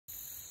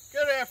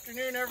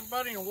afternoon,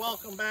 everybody, and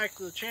welcome back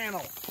to the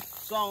channel.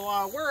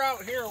 So we're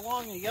out here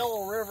along the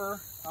Yellow River,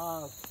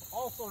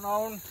 also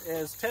known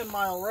as 10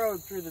 Mile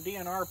Road through the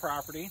DNR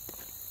property.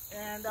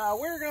 And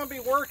we're going to be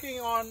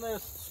working on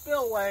this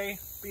spillway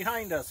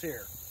behind us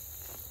here.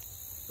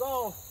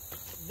 So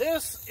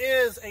this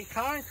is a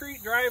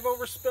concrete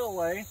drive-over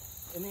spillway,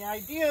 and the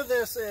idea of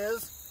this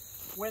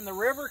is when the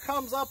river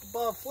comes up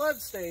above flood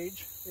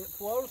stage, it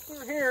flows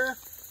through here,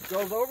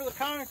 goes over the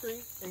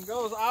concrete, and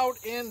goes out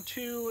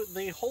into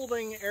the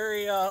holding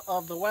area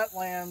of the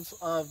wetlands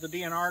of the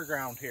DNR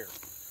ground here.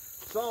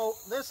 So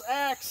this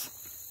acts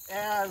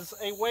as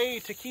a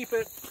way to keep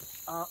it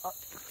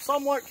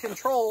somewhat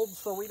controlled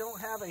so we don't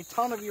have a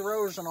ton of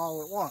erosion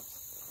all at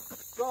once.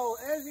 So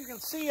as you can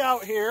see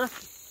out here,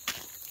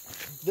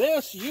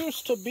 this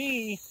used to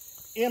be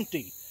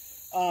empty.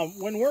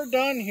 When we're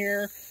done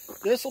here,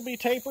 this will be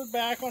tapered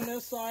back on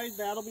this side.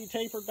 That'll be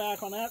tapered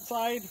back on that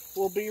side.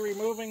 We'll be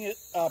removing it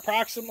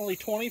approximately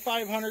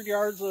 2,500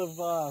 yards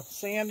of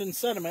sand and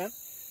sediment,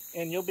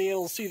 and you'll be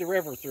able to see the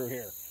river through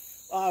here.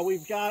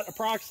 We've got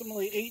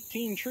approximately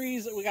 18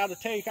 trees that we got to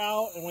take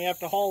out, and we have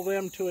to haul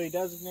them to a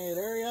designated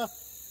area.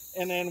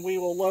 And then we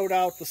will load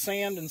out the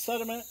sand and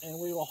sediment, and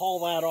we will haul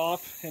that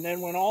off. And then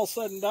when all's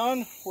said and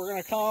done, we're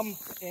going to come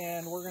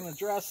and we're going to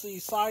dress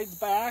these sides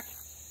back,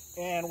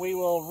 and we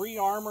will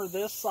re-armor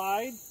this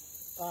side.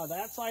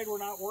 That side we're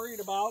not worried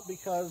about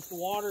because the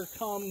water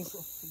comes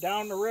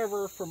down the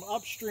river from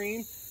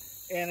upstream,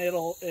 and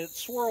it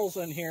swirls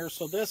in here,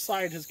 so this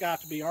side has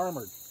got to be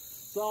armored.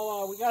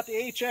 So we got the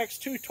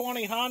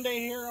HX220 Hyundai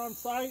here on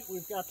site.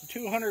 We've got the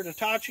 200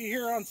 Hitachi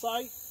here on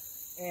site,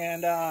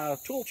 and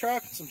tool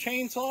truck and some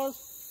chainsaws.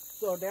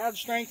 So Dad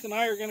Strength and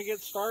I are going to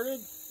get started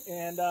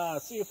and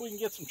see if we can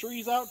get some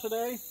trees out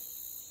today.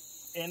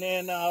 And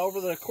then over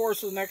the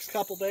course of the next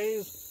couple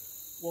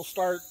days, we'll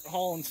start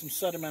hauling some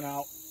sediment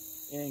out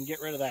and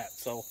get rid of that.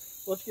 So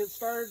let's get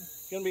started.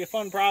 It's going to be a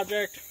fun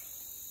project.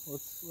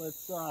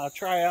 Let's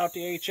try out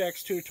the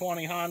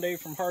HX220 Hyundai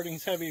from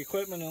Harding's Heavy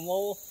Equipment in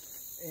Lowell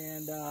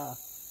and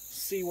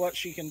see what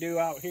she can do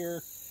out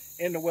here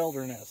in the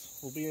wilderness.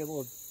 We'll be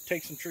able to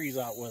take some trees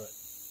out with it.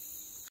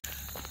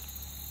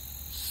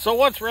 So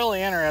what's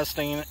really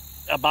interesting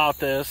about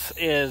this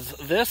is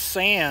this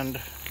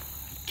sand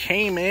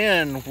came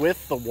in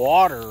with the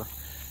water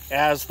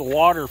as the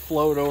water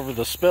flowed over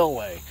the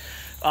spillway.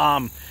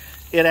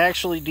 It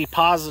actually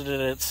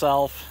deposited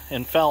itself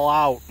and fell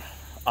out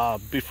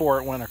before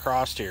it went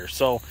across here.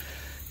 So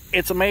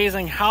it's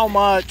amazing how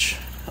much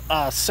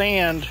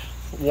sand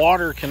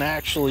water can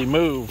actually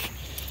move.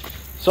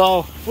 So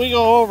if we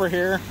go over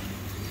here,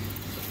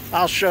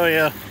 I'll show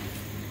you.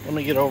 Let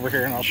me get over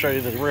here and I'll show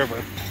you the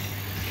river.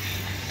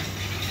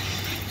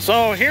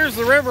 So here's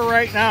the river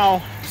right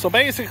now. So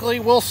basically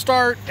we'll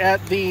start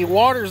at the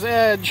water's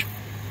edge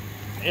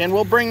and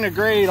we'll bring the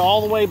grade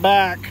all the way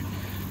back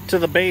to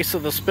the base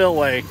of the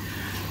spillway.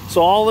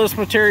 So all this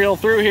material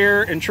through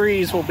here and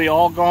trees will be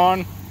all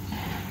gone,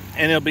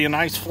 and it'll be a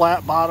nice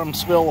flat bottom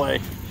spillway.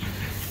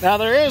 Now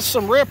there is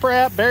some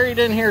riprap buried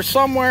in here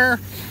somewhere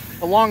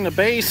along the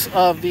base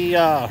of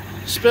the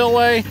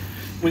spillway.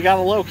 We got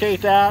to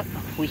locate that.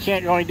 We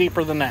can't go any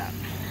deeper than that.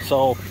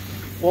 So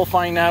we'll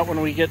find out when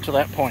we get to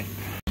that point.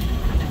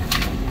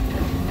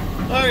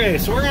 Okay,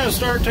 so we're going to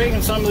start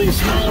taking some of these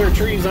smaller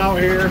trees out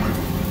here.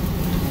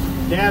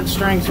 Dad's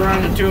Strength's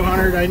running at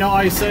 200. I know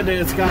I said that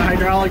it's got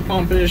hydraulic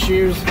pump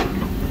issues,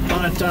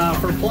 but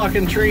for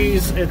plucking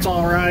trees, it's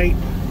all right.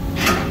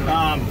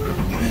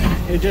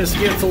 It just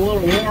gets a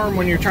little warm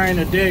when you're trying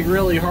to dig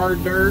really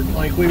hard dirt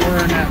like we were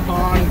in that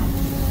pond.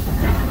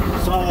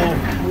 So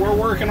we're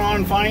working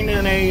on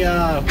finding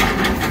a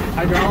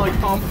hydraulic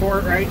pump for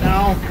it right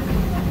now.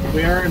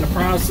 We are in the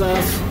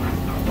process.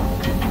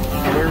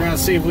 We're going to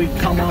see if we can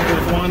come up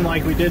with one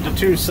like we did the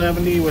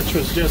 270, which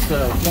was just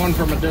one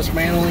from a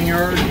dismantling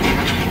yard.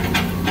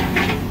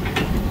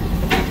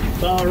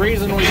 So the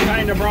reason we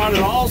kind of brought it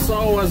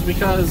also was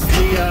because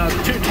the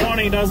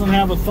 220 doesn't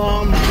have a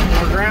thumb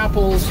or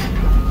grapples,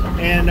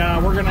 and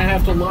we're going to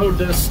have to load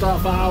this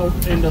stuff out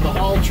into the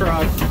haul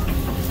truck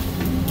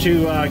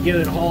to get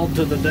it hauled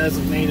to the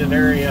designated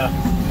area.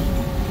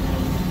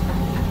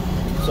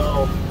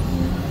 So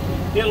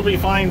it'll be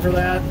fine for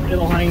that.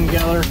 It'll hang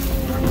together.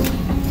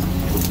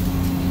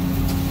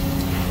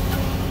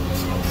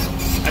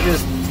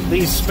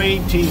 These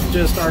spade teeth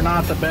just are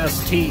not the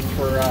best teeth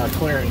for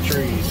clearing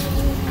trees,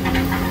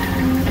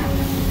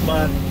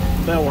 but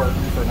they'll work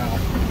for now.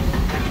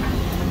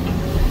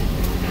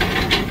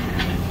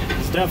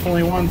 It's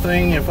definitely one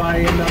thing, if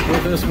I end up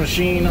with this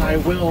machine, I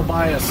will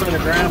buy a set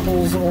of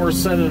grapples or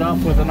set it up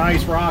with a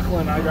nice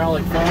Rockland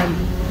hydraulic thumb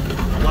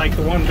like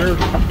the one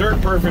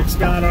Dirt Perfect's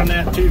got on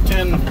that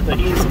 210 that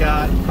he's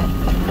got.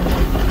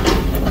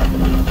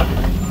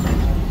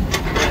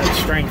 That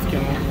Strength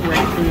can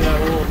rake through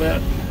that a little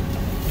bit.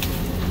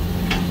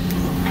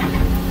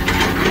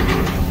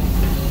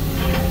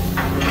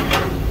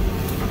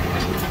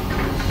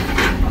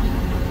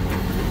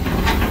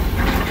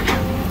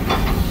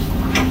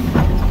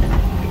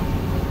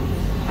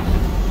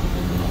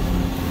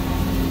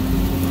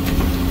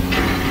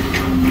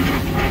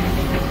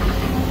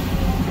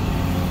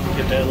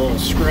 that little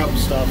scrub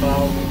stuff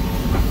out.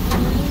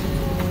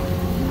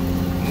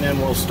 And then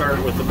we'll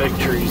start with the big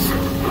trees.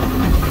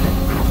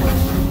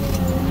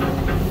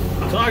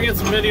 So I'll get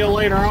some video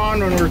later on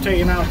when we're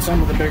taking out some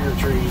of the bigger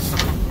trees.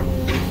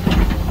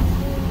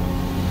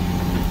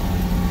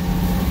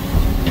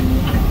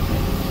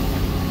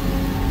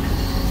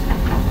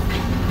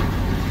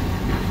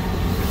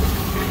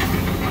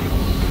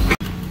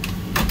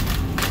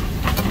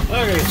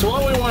 Okay, so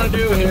what we want to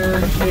do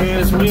here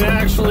is we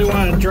actually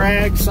want to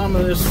drag some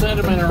of this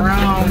sediment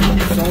around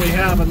so we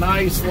have a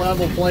nice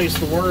level place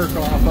to work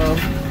off of.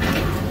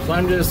 So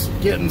I'm just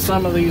getting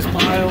some of these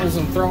piles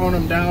and throwing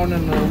them down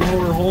in the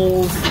lower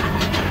holes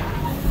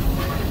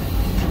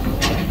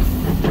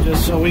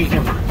just so we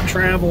can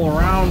travel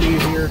around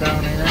easier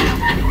down here.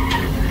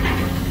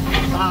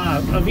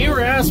 A viewer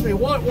asked me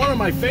what one of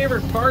my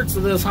favorite parts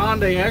of this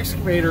Hyundai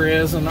Excavator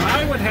is, and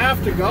I would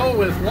have to go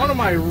with one of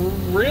my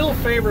real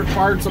favorite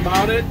parts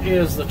about it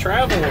is the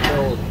travel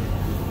ability.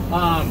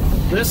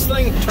 This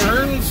thing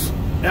turns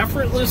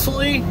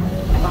effortlessly,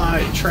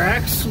 it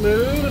tracks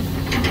smooth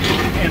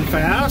and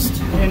fast,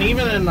 and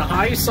even in the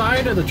high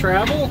side of the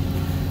travel,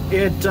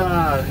 it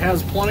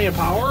has plenty of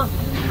power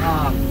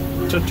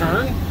to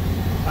turn.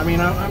 I mean,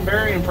 I'm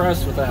very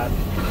impressed with that.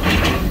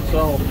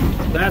 So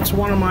that's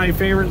one of my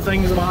favorite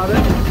things about it.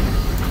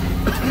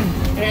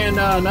 And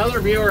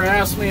another viewer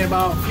asked me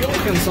about fuel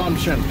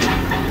consumption.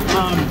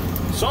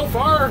 So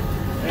far,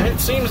 it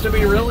seems to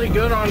be really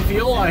good on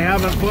fuel. I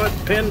haven't put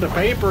pen to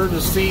paper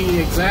to see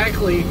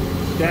exactly,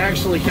 to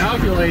actually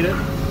calculate it.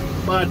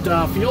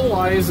 But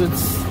fuel-wise, it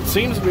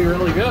seems to be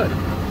really good.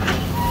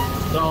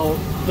 So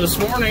this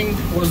morning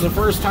was the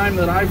first time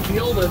that I've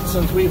fueled it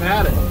since we've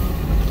had it.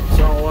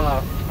 So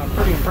I'm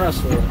pretty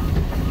impressed with it.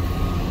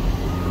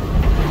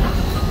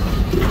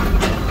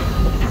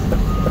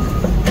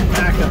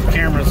 Backup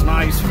camera's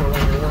nice for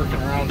when you're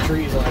working around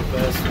trees like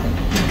this.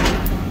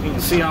 You can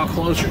see how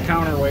close your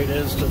counterweight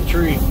is to the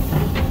tree.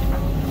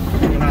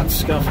 You're not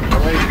scuffing your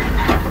weight.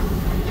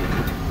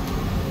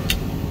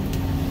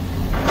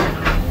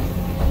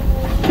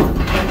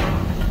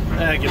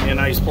 That gives me a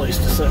nice place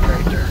to sit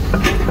right there.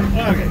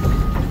 Okay,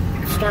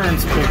 starting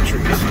some big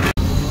trees.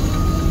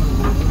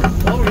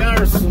 Well, we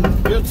got some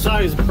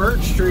good-sized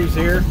birch trees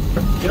here.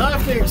 You'll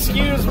have to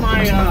excuse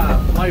my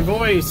my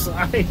voice.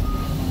 I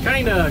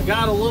kind of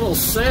got a little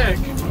sick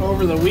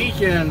over the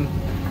weekend.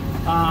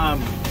 I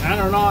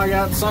don't know, I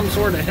got some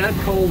sort of head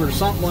cold or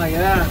something like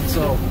that,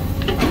 so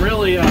I'm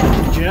really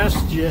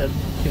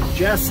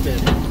congested.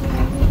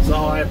 So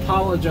I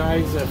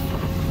apologize if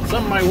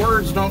some of my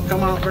words don't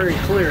come out very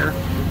clear.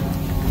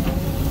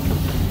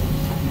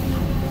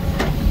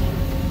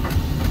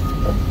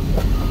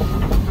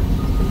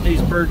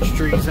 These birch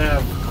trees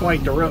have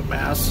quite the root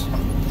mass,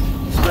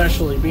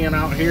 especially being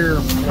out here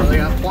where they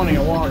got plenty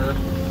of water.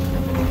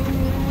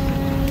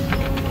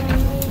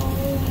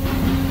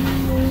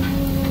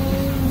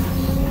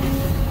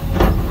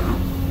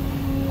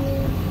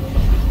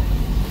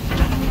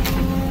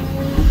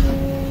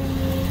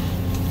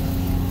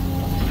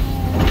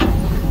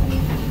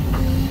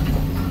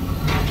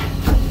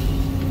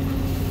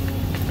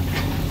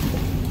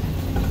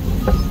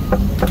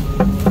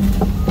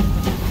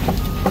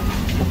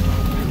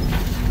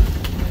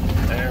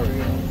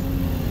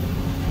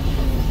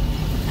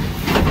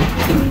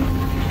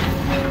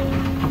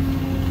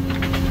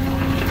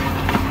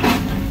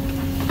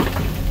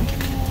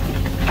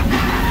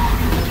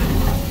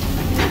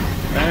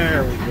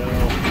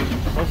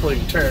 Hopefully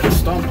you can tear the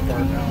stump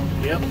apart now.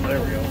 Yep,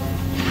 there we go.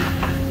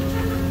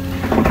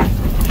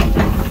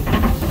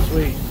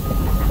 Sweet.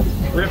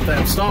 Rip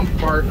that stump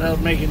apart, that'll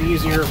make it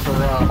easier for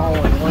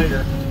hauling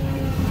later.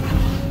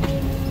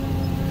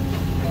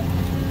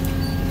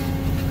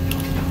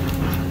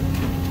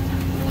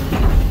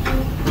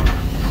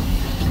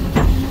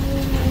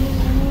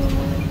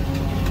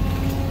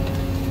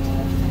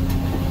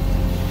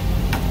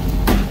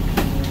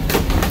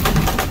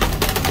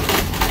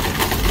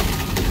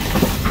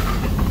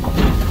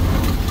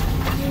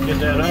 Get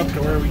that up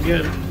to where we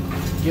get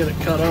it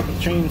cut up with a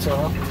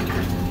chainsaw.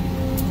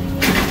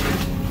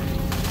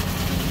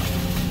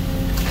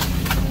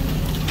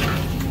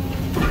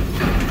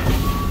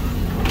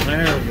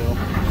 There we go.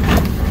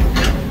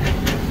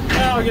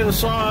 Now I'll get a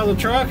saw out of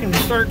the truck and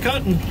start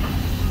cutting.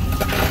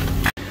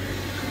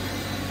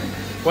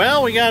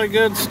 Well, we got a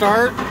good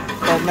start,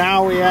 but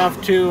now we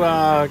have to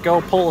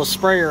go pull a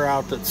sprayer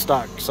out that's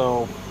stuck.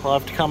 So we'll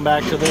have to come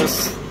back to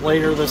this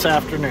later this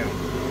afternoon.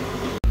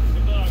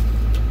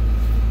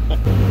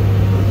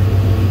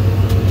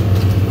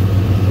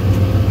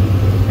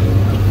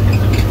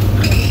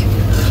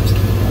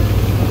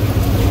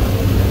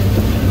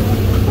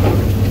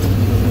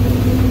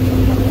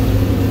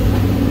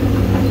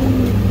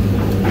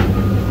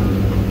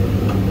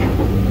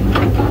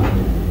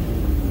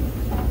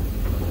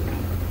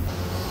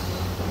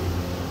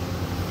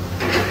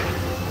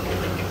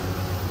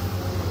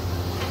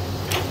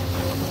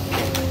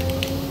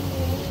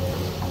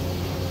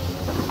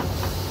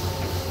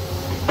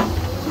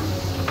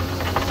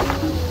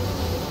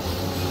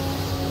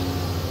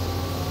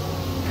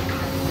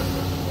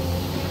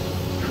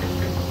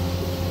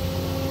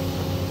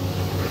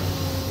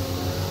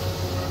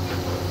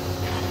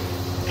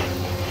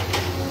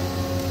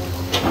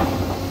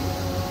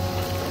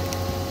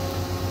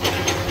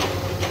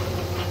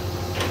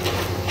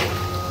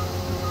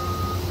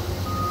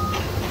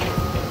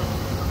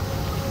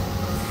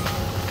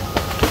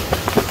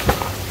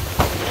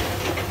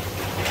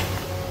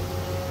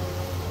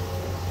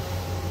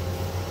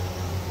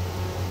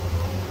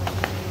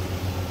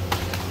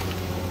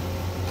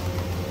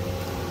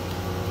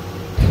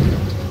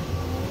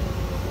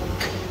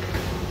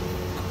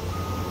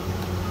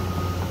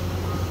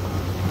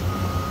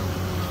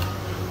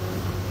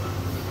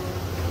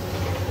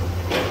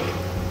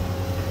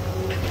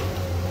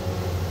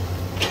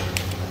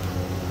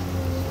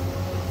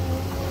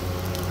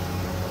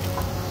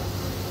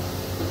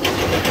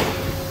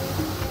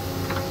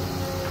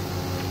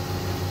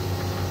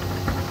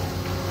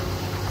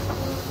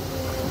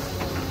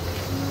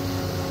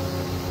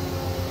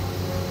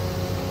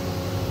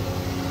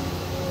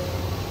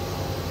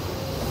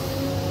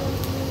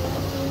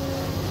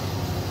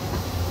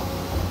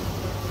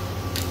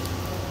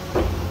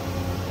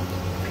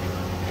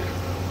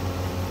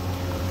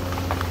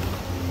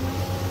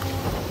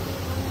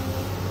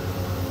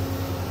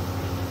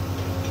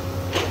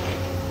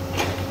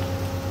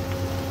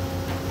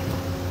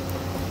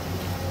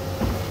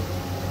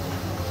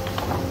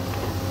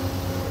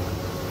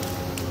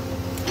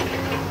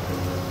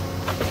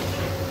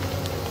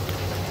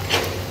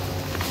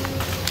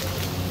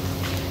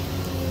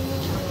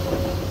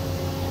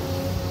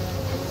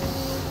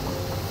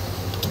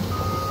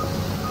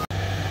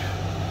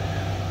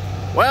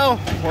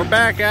 Well, we're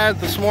back at it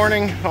this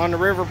morning on the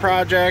river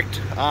project.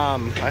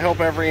 I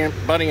hope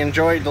everybody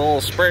enjoyed the little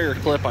sprayer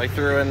clip I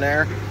threw in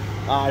there.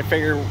 I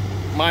figured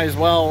might as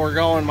well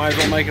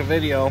make a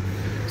video.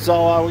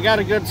 So we got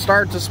a good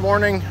start this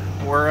morning.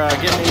 We're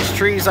getting these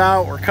trees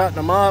out, we're cutting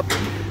them up,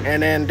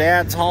 and then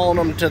Dad's hauling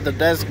them to the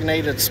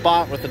designated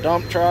spot with the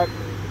dump truck.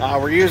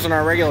 We're using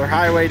our regular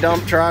highway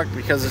dump truck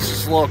because it's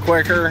just a little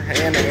quicker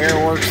and the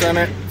air works in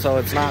it, so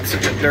it's not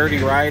such a dirty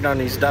ride on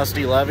these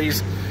dusty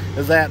levees.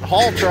 Is that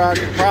haul truck,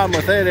 the problem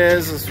with it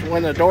is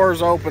when the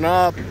doors open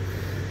up,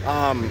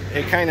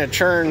 it kind of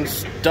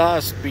churns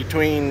dust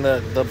between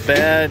the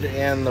bed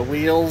and the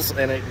wheels,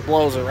 and it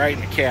blows it right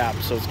in the cab.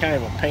 So it's kind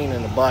of a pain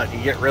in the butt.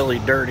 You get really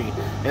dirty,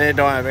 and it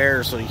don't have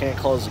air, so you can't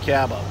close the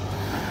cab up.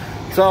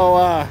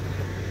 So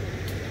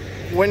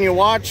when you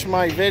watch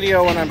my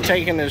video when I'm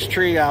taking this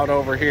tree out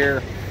over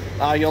here,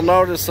 you'll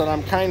notice that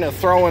I'm kind of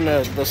throwing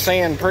the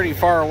sand pretty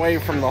far away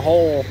from the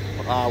hole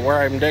where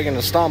I'm digging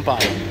the stump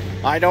out.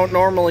 I don't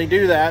normally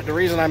do that. The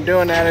reason I'm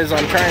doing that is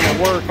I'm trying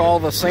to work all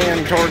the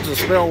sand towards the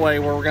spillway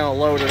where we're going to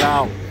load it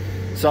out.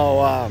 So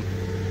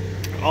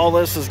all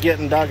this is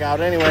getting dug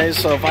out anyways,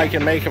 so if I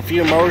can make a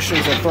few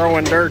motions of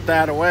throwing dirt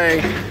that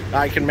away,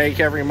 I can make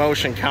every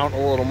motion count a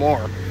little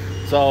more.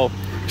 So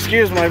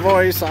excuse my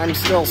voice, I'm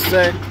still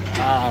sick.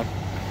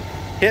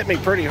 Hit me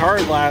pretty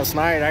hard last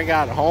night. I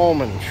got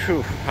home and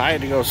whew, I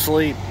had to go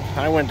sleep.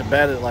 I went to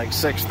bed at like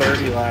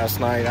 6:30 last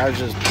night. I was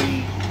just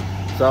beat.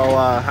 So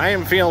I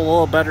am feeling a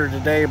little better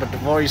today, but the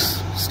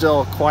voice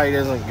still quite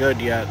isn't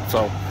good yet.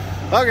 So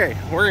okay,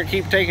 we're gonna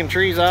keep taking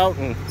trees out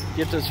and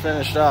get this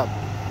finished up.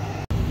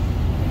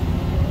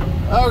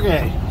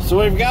 Okay,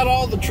 so we've got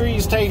all the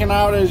trees taken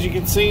out. As you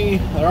can see,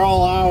 they're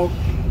all out.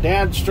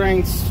 Dad's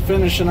strength's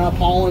finishing up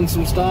hauling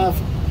some stuff.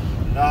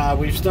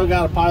 We've still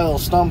got a pile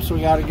of stumps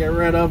we got to get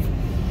rid of.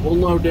 We'll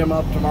load them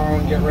up tomorrow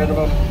and get rid of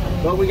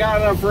them. But we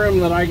got enough room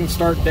that I can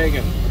start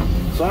digging.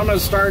 So I'm going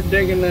to start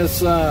digging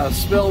this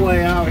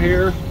spillway out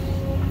here.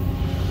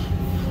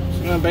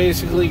 Just going to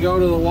basically go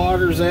to the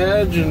water's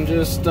edge and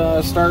just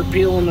start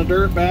peeling the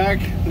dirt back.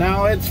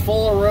 Now it's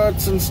full of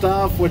roots and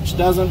stuff, which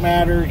doesn't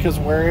matter because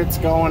where it's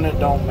going, it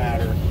don't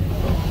matter.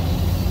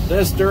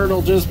 This dirt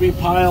will just be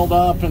piled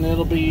up and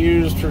it'll be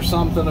used for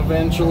something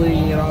eventually,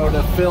 you know,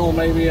 to fill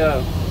maybe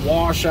a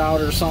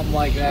washout or something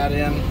like that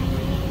in.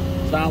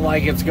 It's not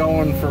like it's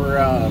going for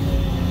a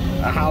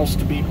house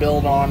to be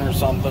built on or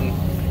something.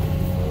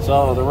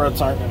 So the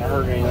roots aren't going to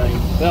hurt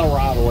anything. They'll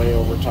rot away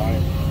over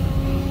time.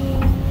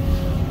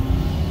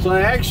 So I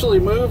actually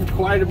moved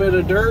quite a bit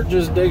of dirt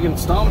just digging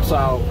stumps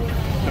out.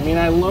 I mean,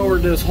 I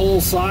lowered this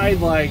whole side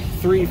like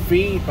 3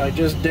 feet by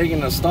just digging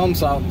the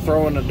stumps out and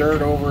throwing the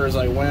dirt over as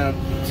I went.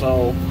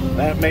 So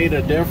that made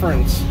a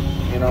difference,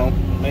 you know,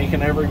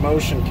 making every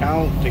motion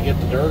count to get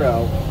the dirt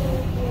out.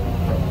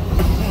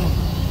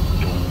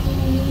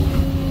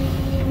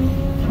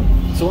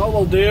 So what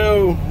we'll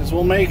do is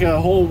we'll make a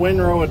whole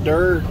windrow of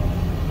dirt,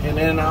 and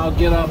then I'll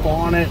get up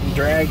on it and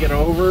drag it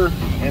over,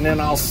 and then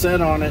I'll sit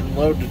on it and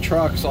load the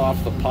trucks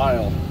off the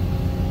pile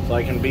so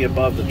I can be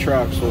above the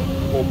trucks. So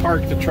we'll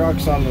park the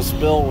trucks on the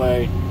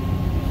spillway,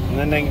 and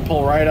then they can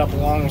pull right up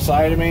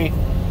alongside of me,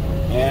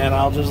 and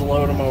I'll just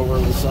load them over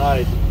the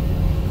side.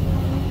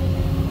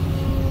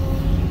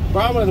 The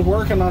problem with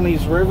working on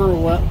these river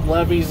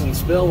levees and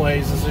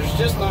spillways is there's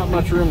just not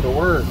much room to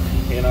work.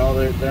 You know,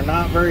 they're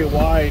not very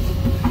wide.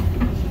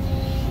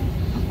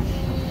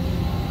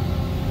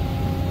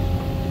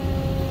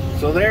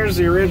 So there's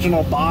the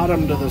original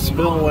bottom to the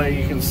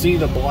spillway. You can see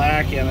the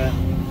black in it.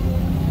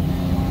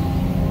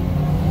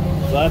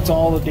 So that's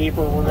all the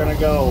deeper we're going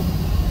to go.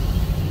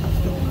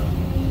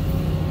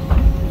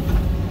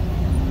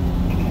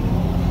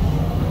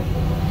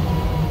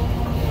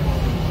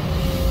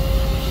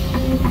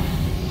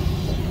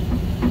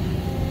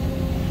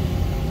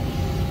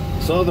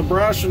 So the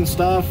brush and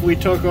stuff we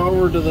took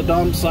over to the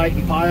dump site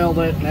and piled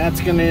it, and that's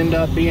going to end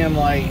up being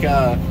like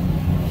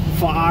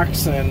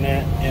fox and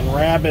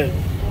rabbit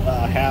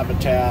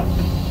habitat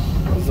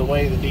is the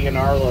way the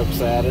DNR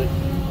looks at it.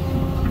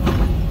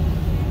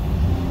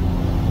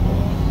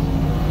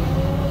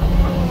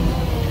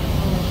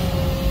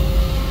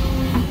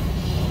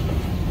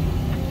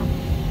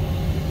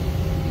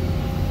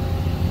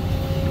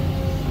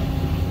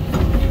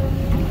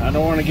 I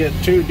don't want to get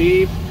too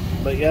deep,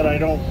 but yet I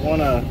don't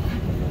want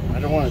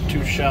it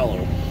too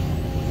shallow.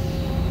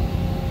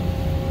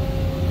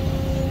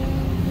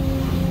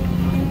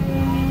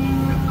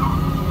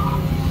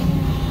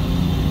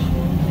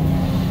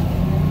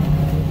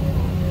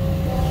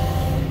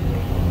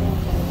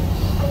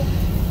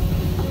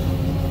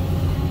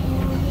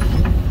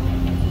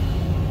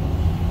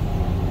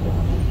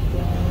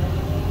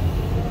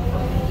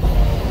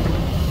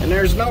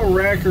 There's no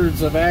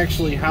records of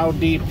actually how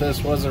deep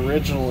this was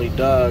originally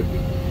dug.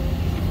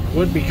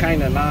 Would be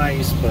kind of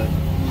nice, but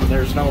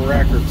there's no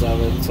records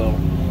of it, so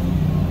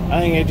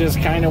I think it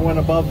just kind of went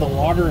above the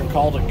water and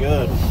called it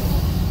good.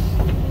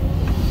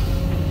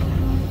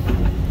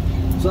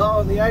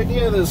 So the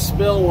idea of this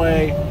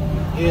spillway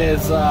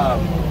is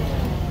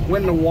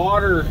when the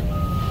water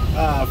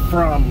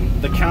from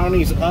the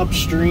counties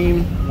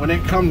upstream, when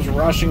it comes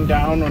rushing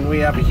down when we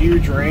have a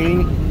huge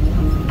rain,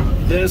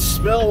 this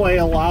spillway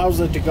allows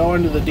it to go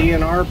into the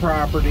DNR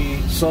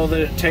property so that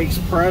it takes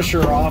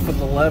pressure off of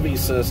the levee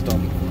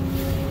system.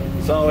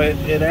 So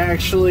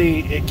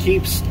it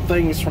keeps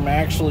things from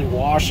actually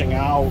washing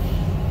out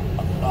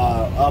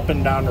up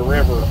and down the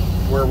river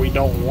where we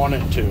don't want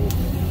it to.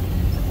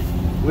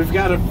 We've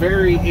got a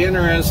very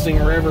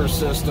interesting river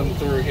system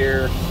through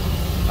here.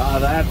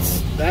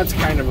 That's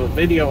kind of a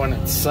video in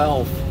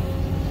itself.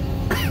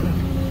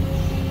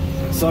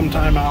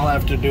 Sometime I'll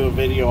have to do a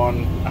video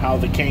on how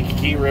the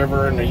Kankakee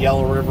River and the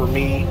Yellow River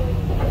meet,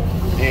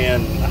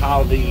 and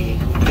how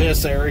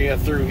this area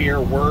through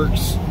here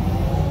works.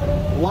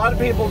 A lot of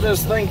people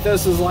just think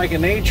this is like a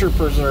nature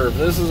preserve.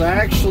 This is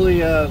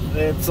actually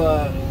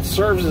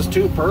serves as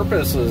two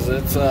purposes.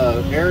 It's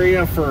an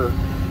area for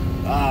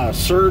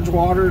surge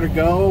water to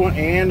go,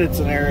 and it's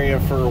an area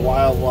for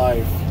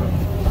wildlife.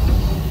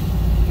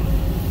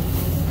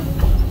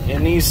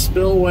 And these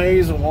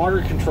spillways and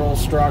water control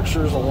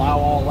structures allow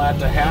all that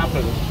to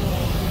happen.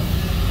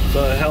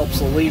 So it helps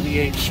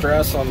alleviate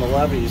stress on the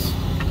levees.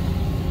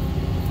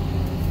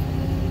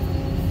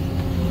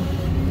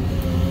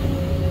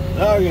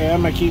 Okay,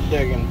 I'm gonna keep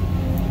digging.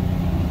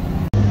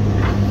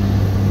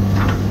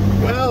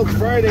 Well, it's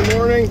Friday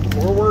morning.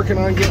 We're working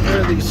on getting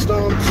rid of these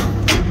stumps.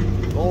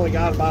 We've only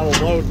got about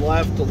a load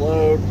left to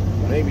load,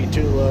 maybe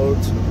 2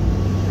 loads.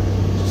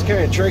 It's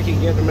kind of tricky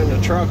getting them in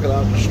the truck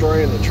without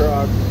destroying the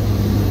truck.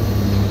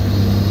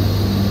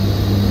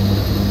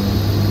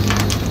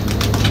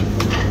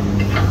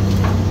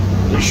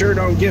 You sure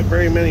don't get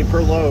very many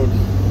per load.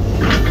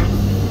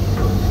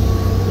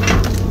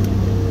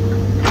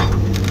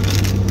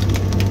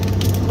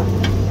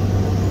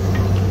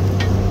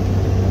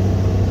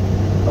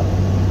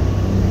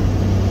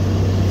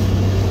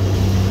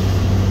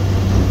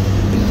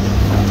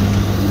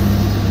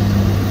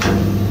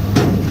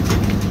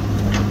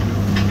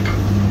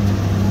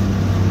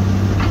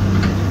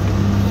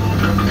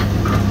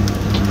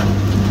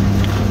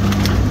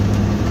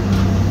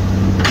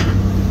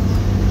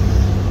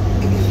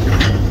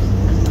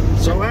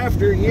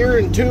 After a year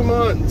and 2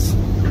 months,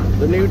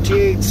 the new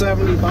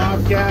T870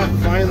 Bobcat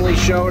finally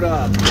showed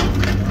up.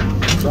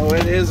 So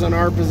it is in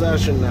our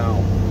possession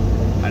now.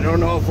 I don't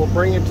know if we'll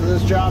bring it to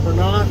this job or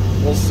not.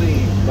 We'll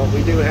see. But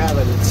we do have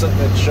it. It's sitting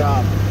at the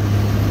shop.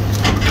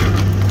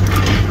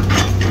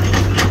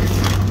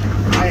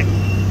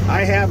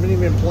 I haven't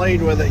even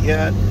played with it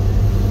yet.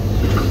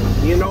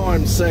 You know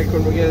I'm sick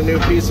when we get a new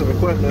piece of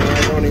equipment and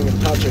I don't even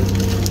touch it.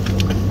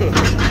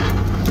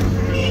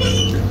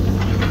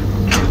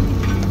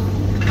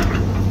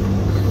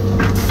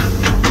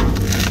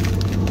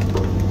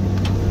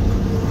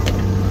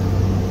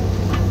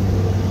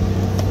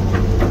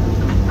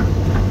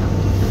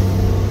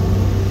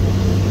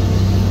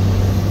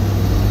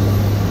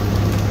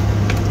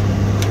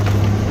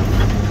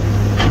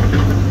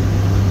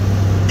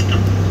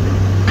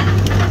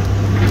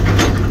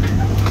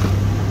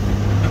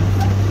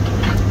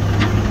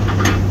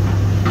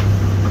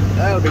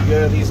 That'll be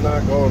good. He's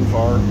not going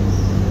far.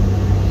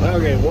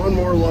 Okay, one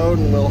more load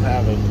and we'll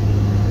have it.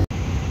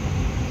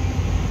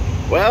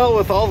 Well,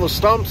 with all the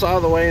stumps out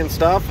of the way and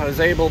stuff, I was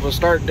able to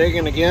start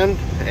digging again,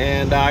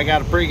 and I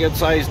got a pretty good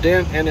sized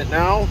dent in it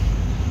now.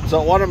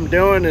 So what I'm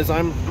doing is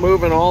I'm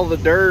moving all the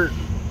dirt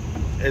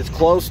as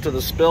close to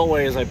the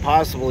spillway as I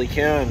possibly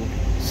can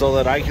so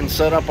that I can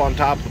set up on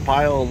top of the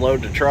pile and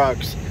load the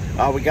trucks.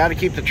 We got to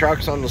keep the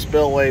trucks on the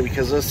spillway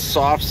because this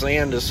soft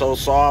sand is so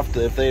soft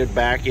that if they would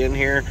back in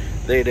here,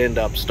 they'd end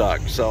up stuck.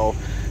 So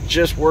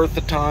just worth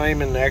the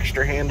time and the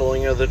extra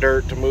handling of the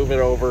dirt to move it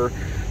over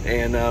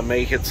and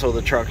make it so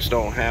the trucks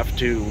don't have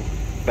to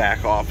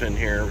back off in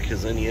here,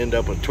 because then you end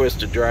up with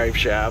twisted drive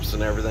shafts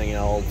and everything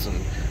else,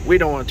 and we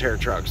don't want to tear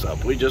trucks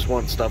up. We just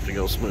want stuff to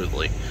go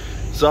smoothly.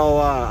 So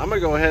I'm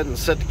gonna go ahead and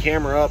set the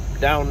camera up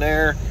down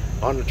there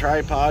on the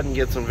tripod and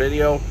get some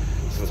video,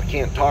 since I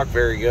can't talk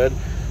very good.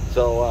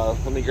 So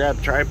let me grab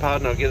the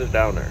tripod and I'll get it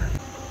down there.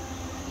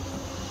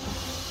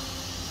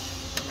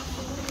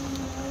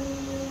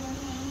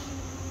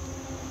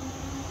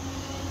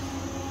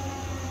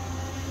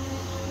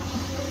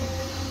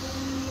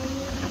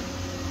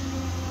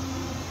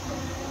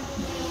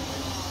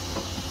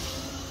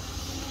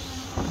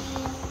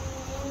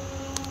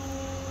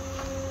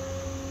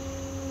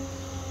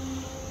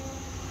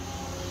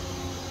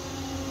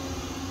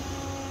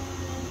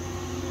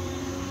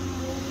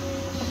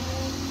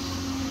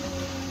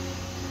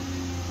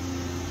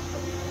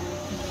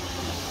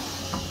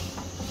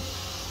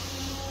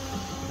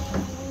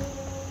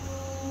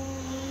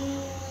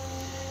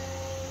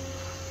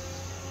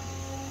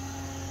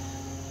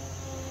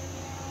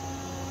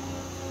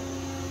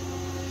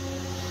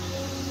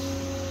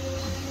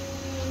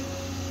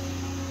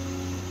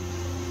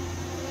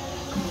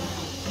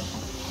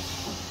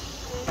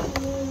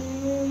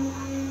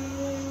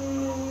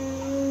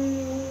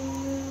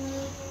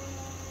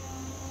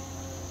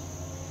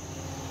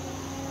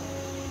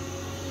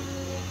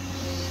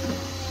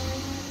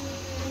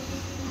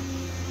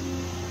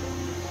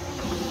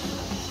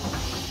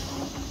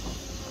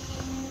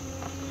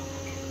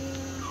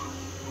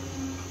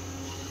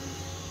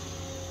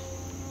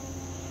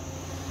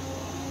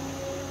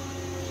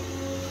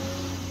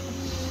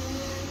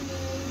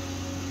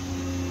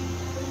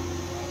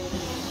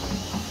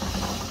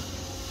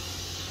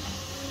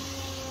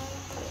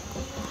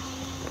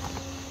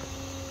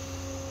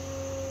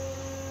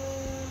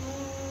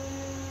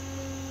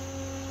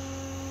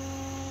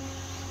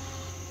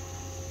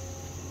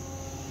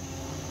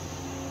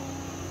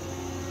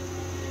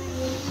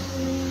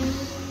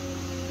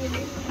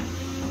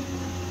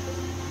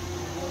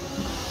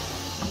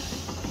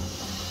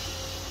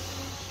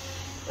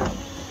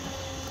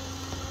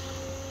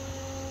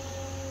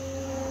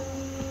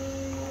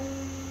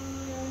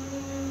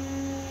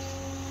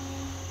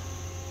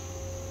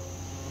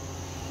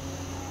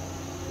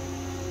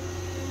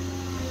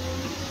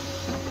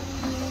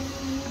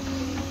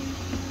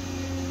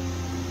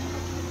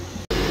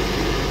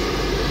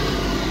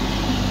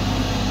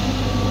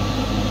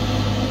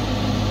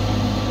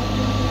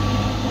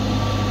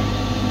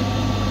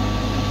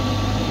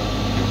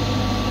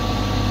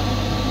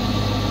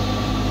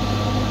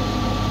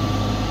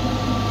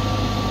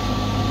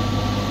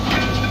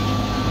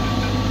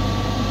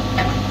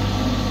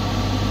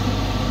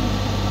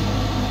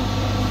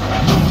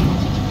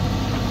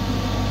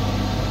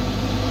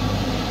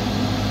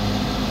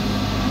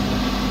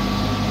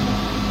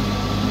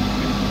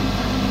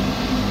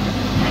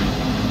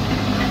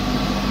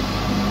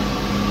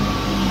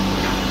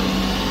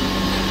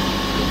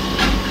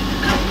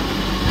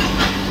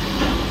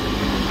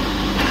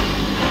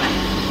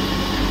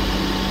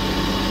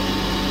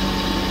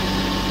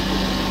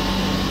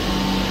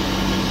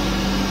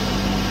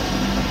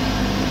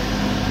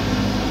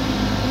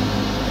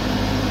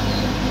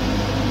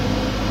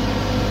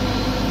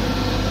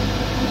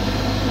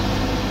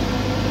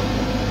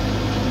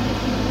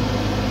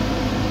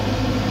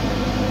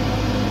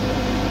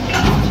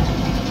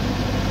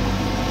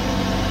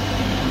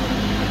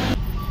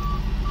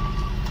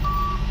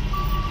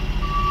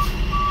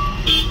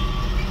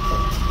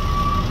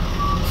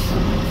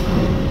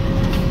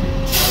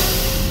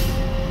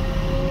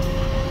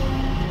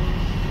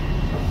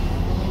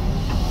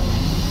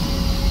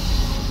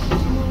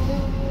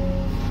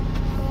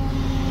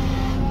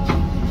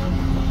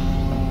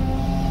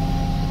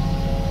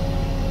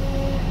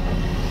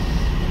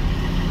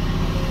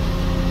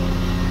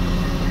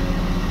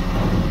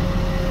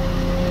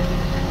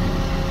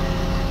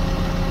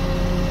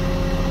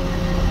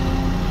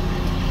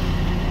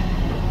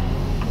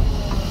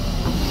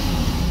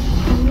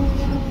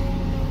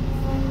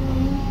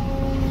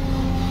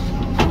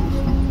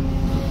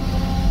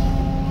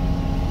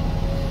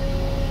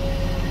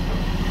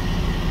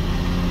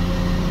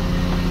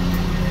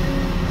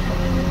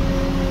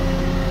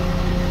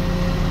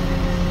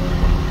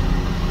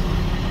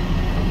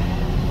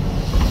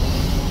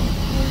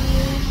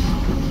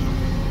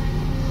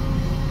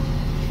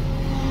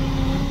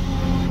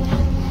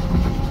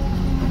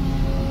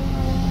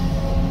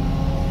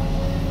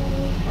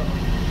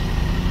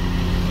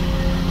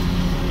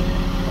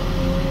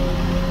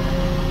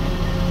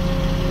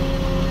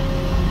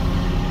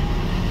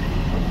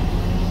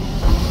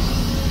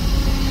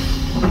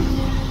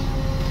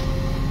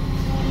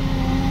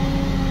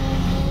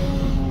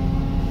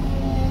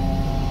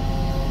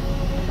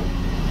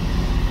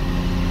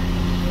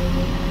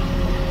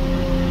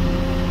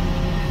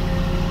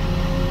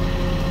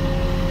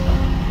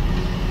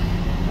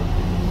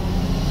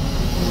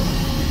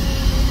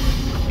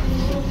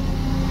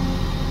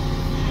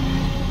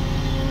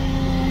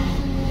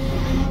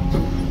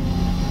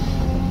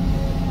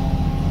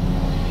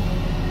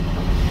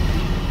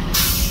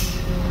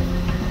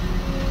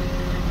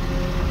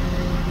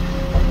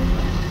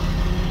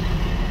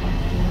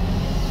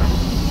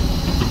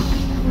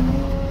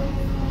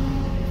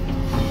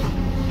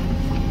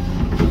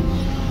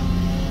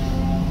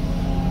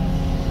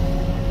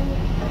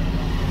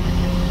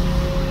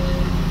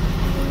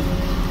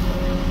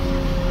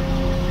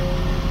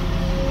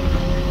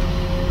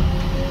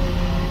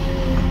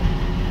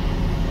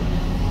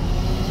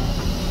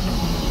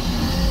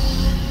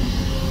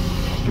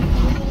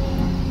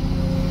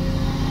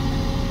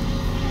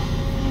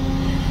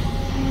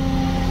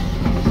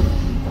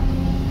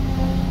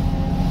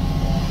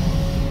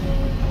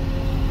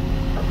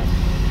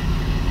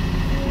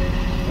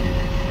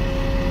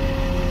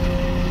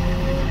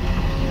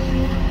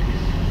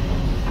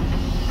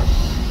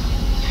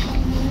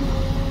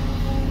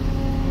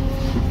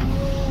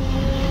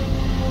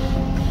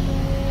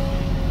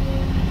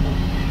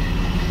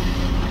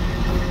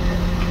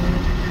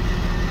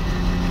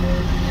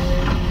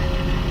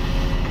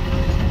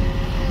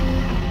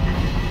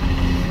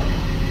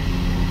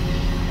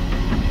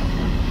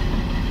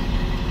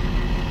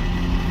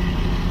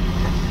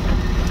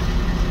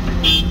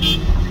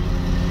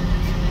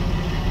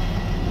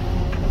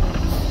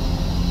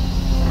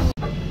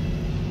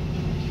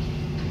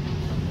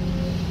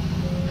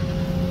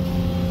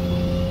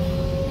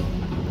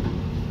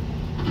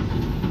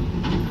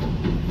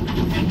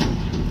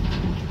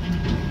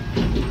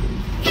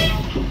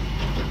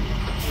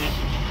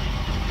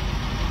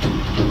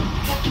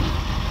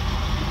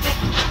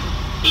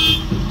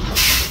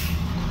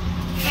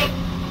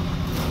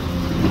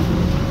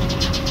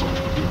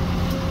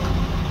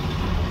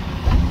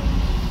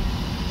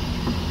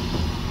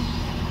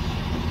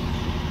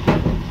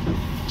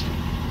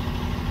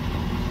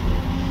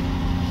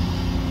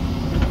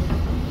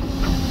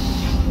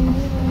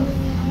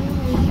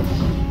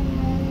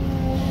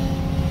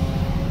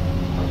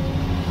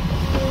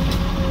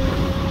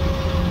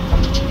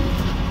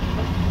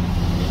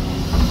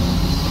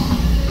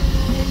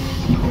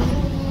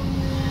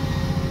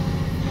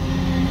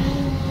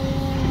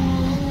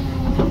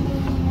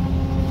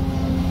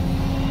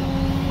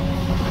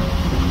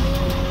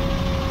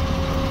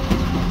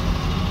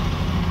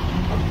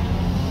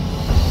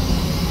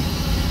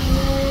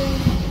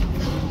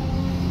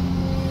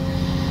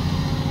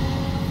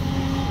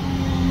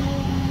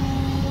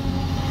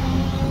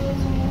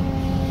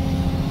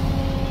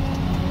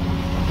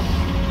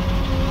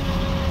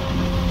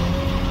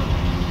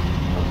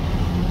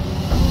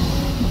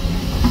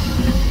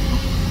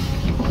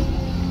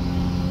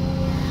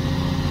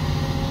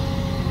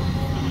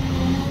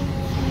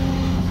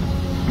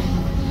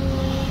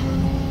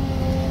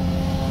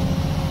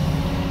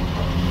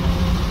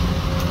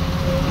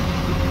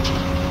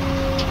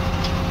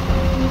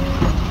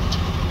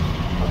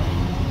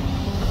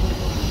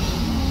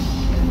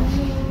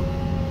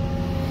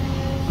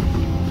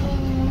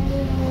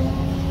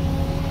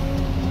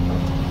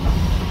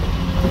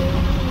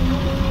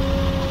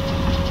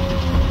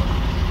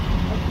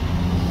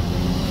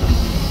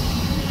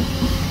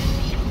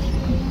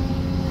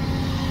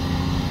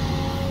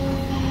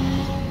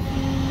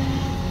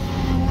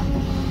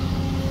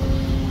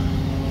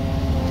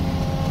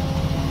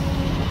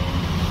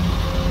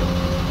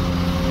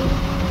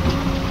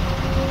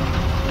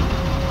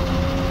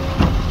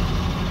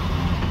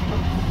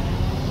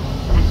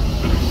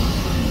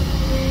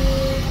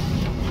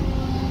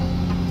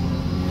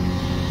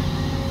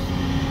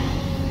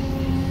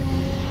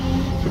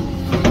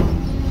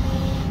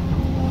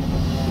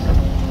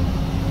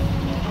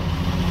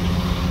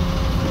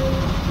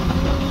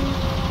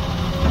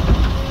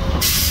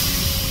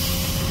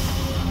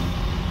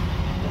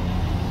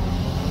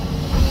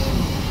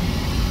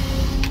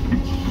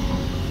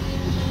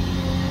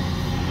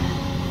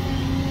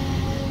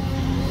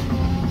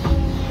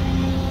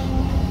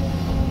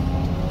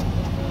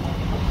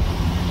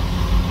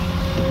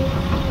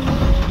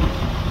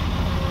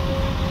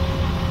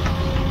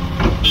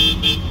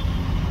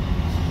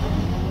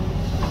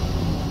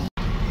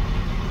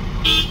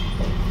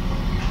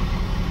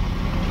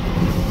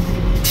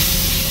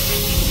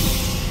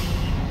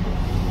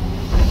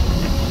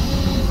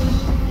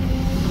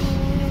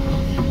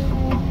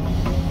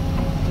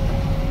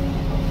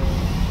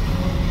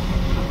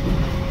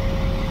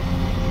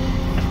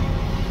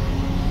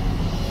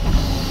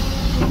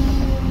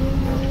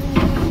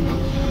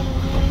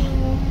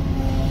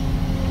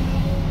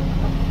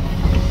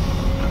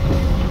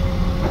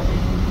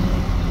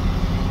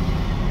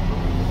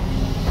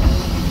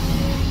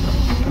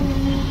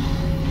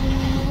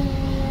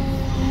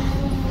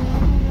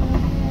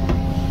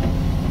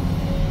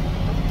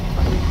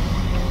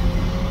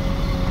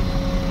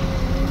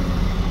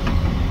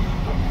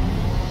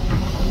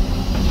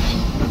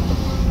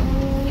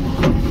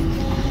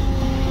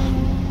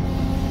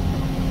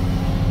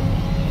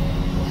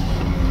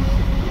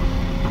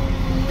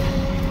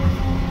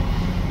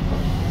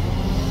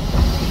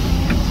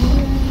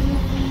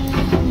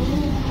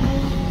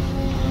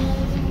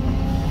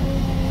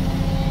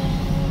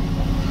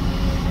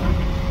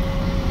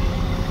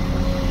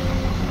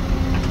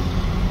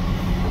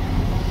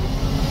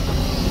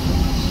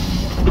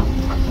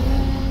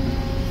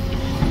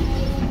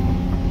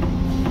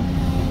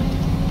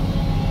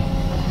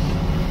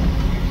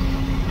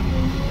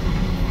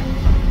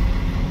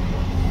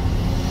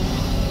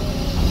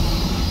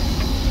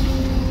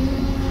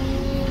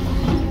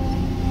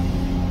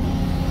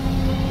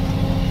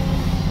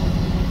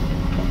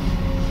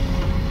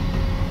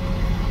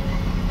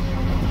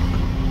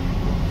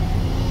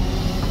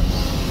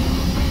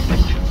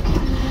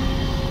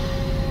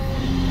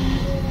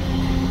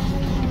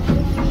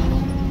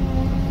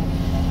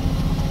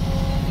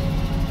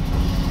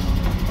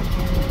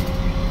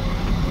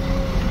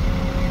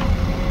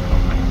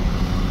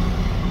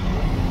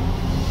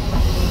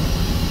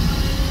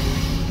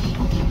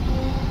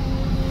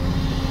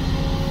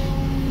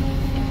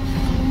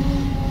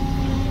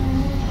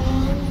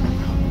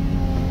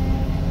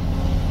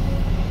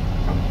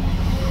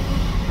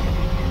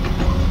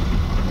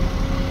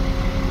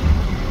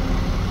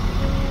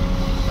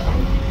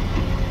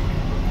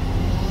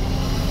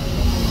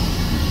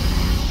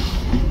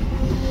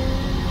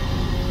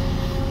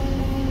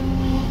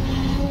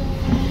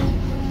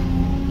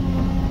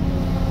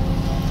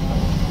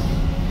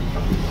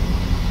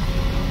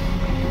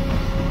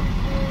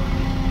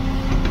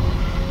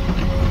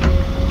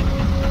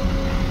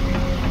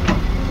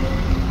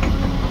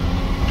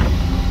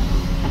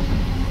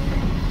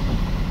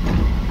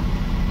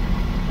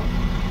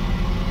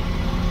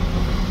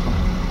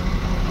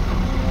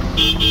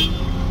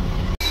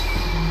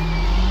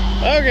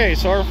 Okay,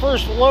 so our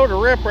first load of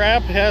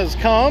riprap has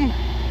come.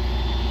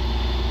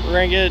 We're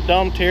gonna get it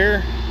dumped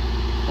here.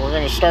 We're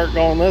gonna start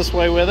going this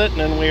way with it, and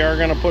then we are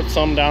gonna put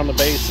some down the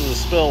base of the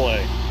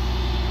spillway.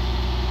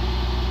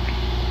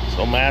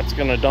 So Matt's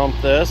gonna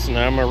dump this, and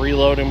I'm gonna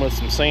reload him with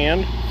some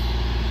sand,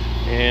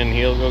 and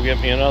he'll go get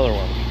me another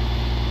one.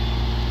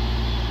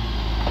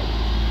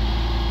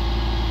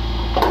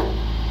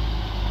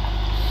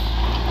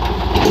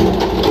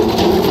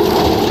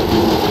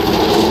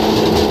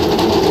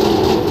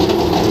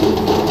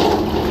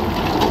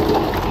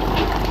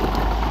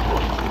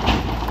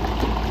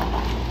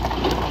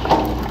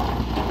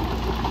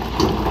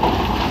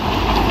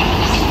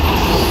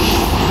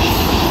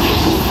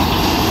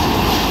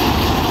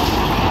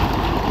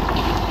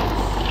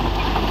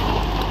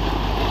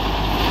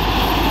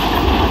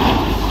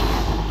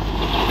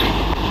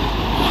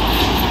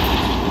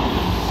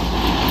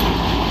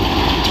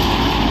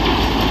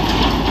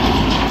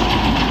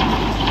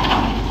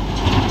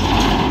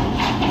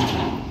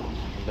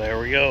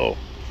 Go.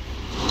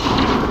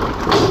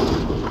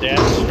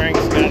 Dad's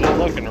strength's got it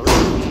looking real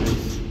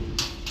nice.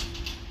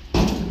 I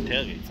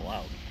tell you, it's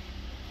loud.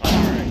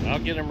 Alright, I'll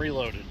get him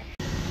reloaded.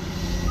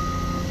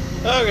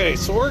 Okay,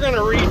 so we're going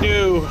to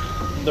redo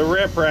the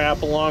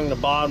riprap along the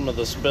bottom of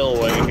the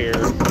spillway here.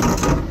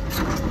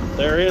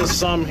 There is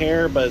some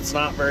here, but it's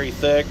not very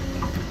thick.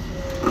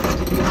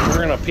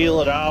 We're going to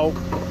peel it out,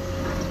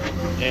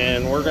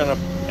 and we're going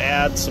to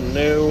add some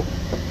new.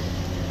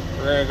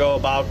 We're going to go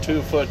about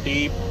 2 foot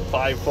deep,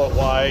 5 foot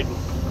wide.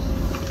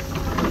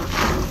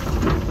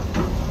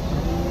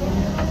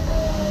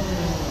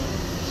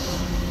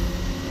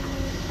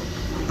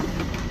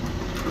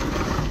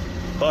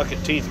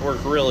 Bucket teeth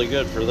work really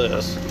good for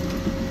this.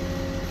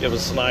 Give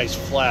us a nice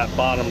flat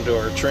bottom to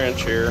our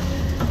trench here.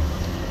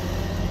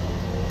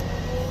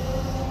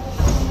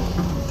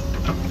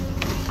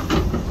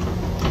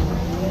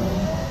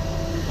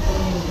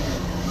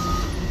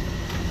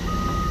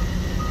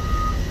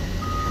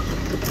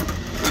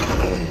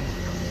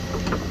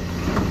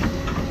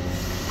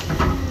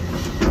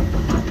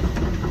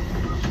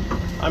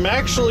 I'm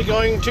actually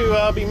going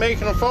to be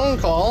making a phone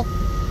call.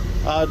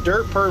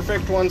 Dirt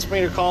Perfect wants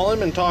me to call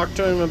him and talk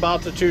to him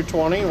about the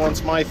 220,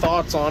 wants my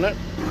thoughts on it.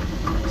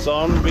 So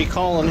I'm going to be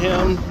calling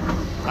him.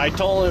 I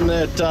told him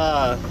that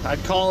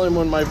I'd call him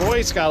when my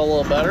voice got a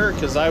little better,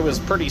 because I was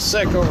pretty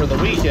sick over the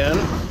weekend.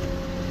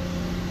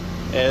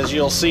 As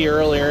you'll see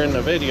earlier in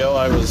the video,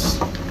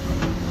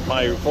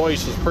 my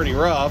voice was pretty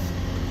rough.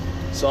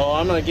 So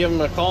I'm going to give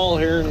him a call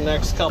here in the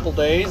next couple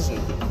days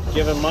and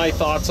give him my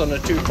thoughts on the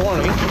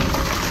 220.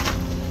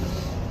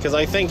 Because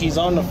I think he's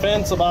on the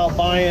fence about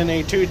buying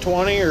a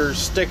 220 or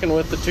sticking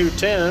with the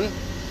 210.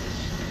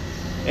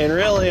 And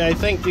really, I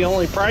think the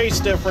only price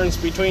difference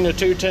between a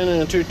 210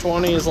 and a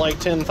 220 is like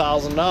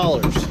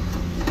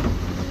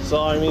 $10,000.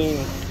 So, I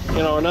mean,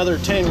 you know, another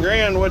 10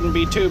 grand wouldn't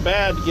be too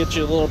bad to get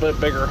you a little bit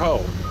bigger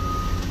hoe.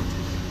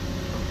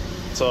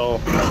 So,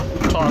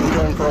 talked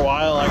to him for a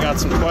while. I got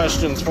some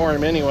questions for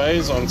him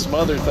anyways on some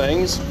other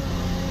things.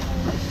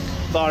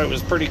 Thought it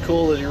was pretty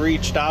cool that he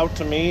reached out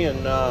to me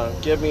and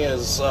gave me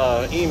his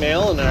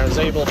email, and I was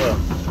able to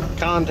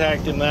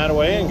contact him that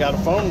way and got a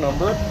phone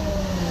number.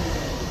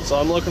 So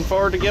I'm looking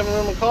forward to giving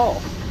him a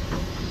call.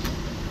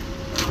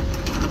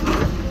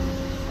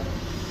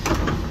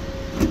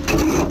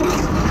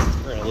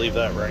 We're going to leave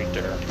that right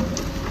there.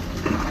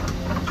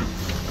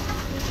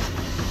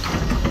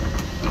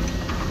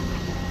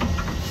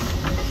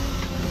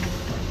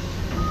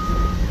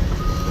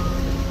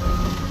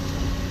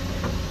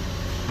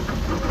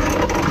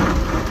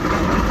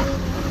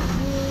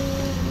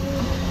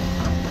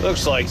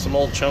 Looks like some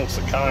old chunks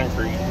of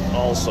concrete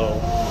also.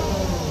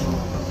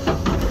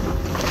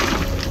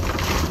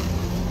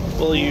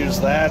 We'll use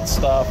that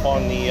stuff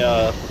on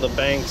the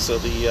banks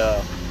of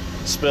the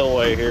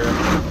spillway here.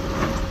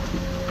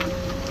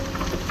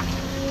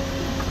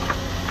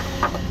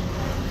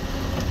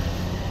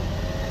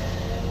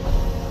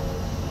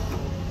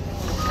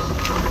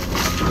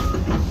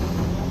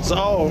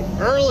 So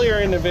earlier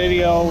in the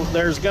video,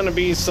 there's going to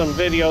be some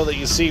video that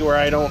you see where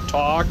I don't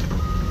talk.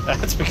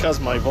 That's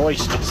because my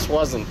voice just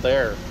wasn't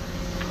there.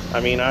 I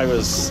mean, I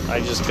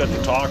just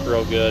couldn't talk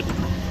real good.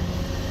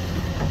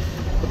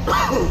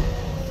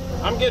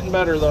 I'm getting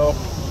better though.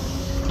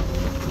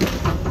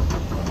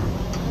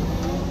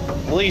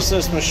 At least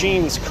this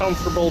machine's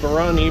comfortable to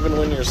run even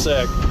when you're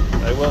sick.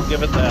 I will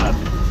give it that.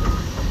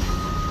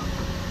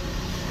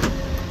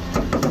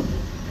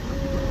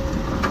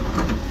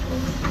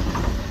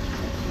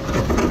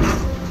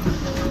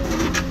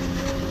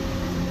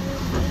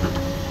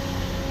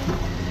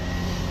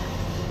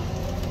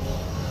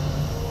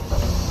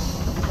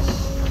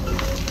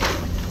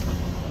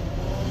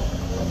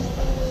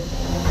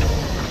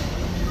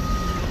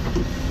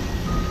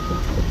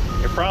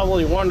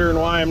 Probably wondering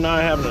why I'm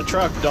not having a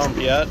truck dump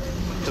yet,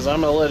 because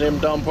I'm going to let him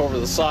dump over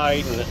the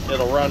side and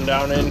it'll run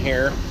down in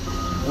here.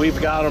 We've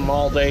got them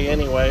all day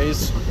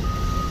anyways,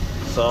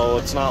 so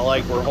it's not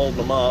like we're holding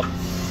them up.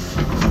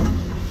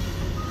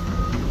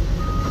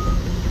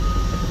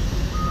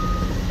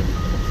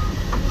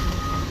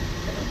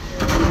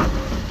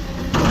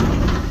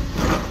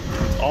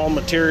 all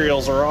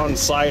materials are on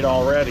site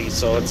already,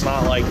 so it's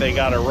not like they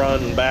got to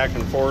run back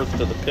and forth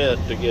to the pit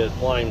to get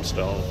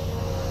limestone.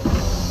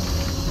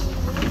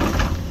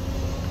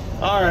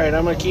 Alright,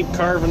 I'm going to keep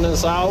carving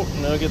this out,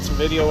 and I'll get some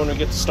video when we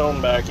get the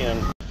stone back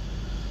in.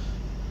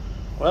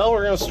 Well,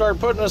 we're going to start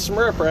putting some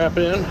riprap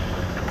in.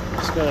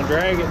 Just going to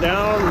drag it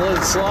down, let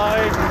it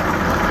slide.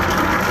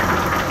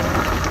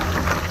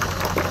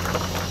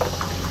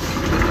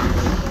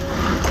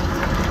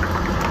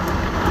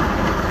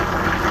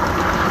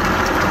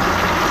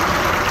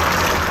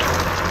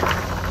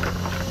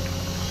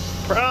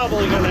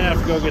 Probably going to have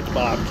to go get the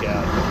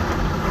Bobcat.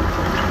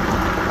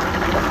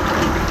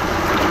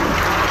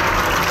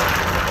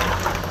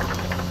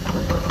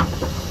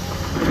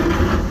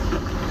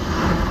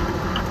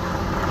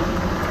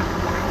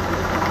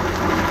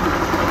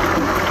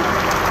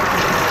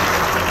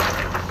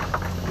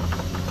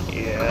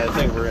 Yeah, I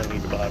think we're going to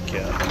need the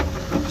Bobcat.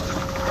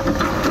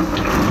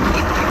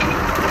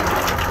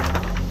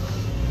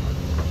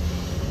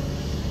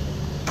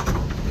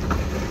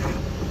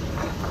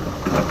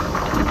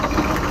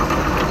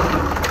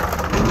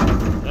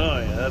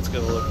 That's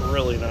going to look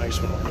really nice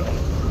when we're done.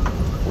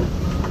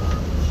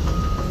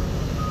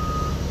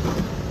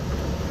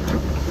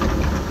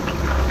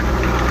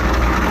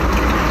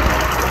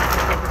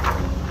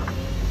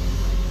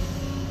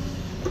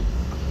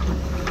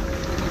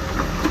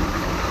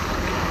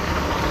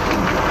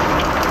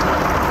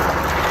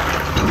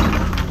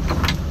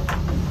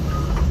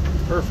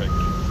 Perfect.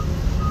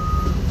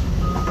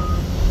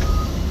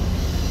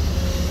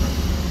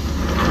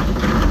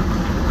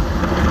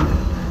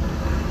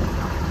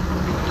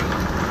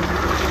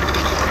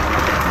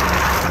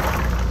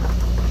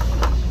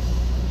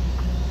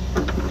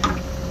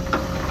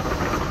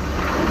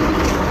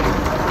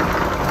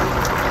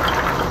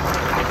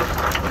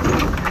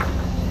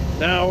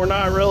 Now, we're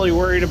not really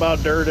worried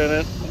about dirt in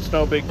it. It's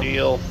no big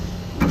deal.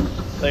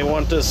 They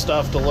want this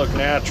stuff to look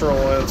natural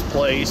when it's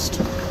placed.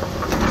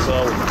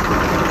 So,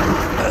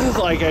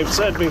 like I've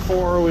said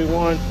before, we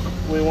want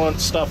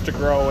stuff to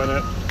grow in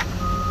it.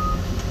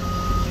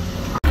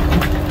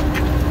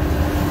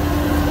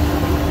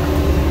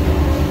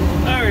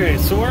 Okay,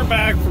 so we're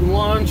back from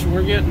lunch and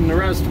we're getting the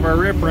rest of our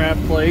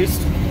riprap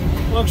placed.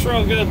 Looks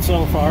real good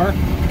so far.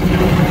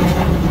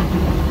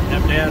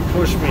 Have Dad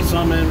pushed me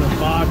some in with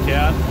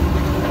Bobcat.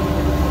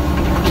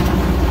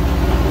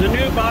 The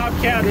new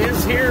Bobcat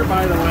is here,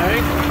 by the way.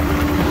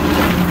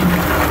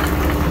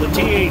 The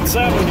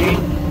T870.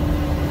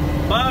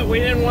 But we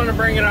didn't want to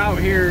bring it out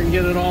here and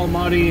get it all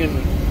muddy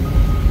and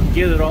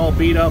get it all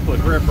beat up with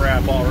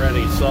riprap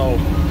already. So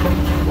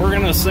we're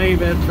going to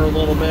save it for a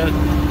little bit.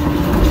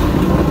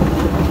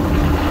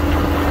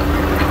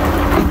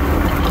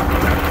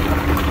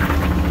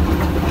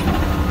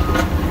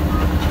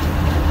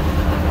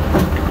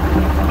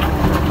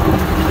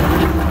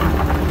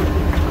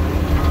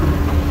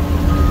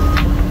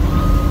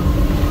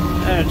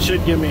 That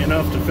should give me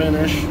enough to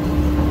finish.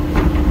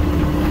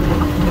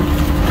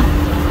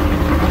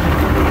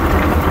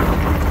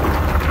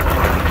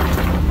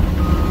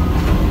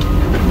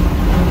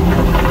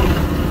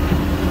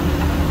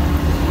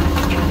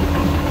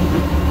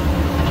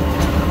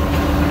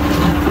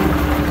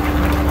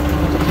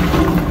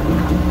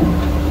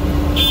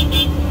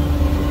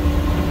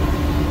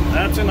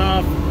 That's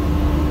enough.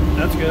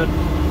 That's good.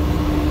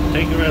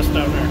 Take the rest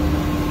down there.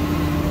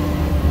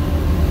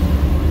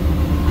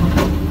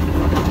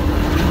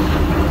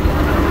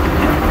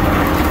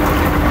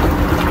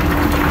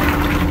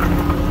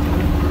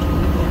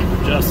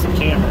 Adjust the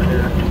camera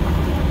here.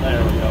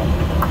 There we go.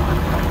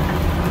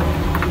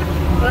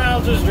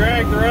 I'll just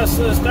drag the rest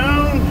of this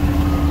down,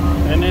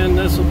 and then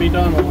this will be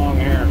done along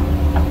here.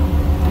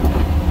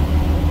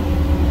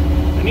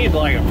 I need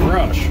like a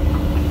brush.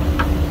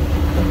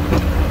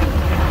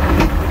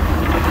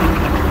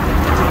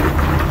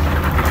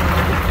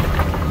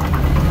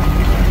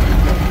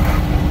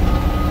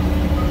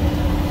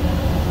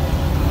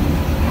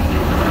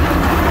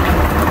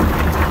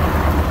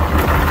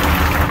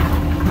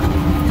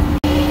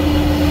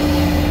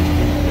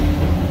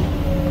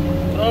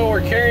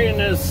 Carrying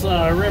this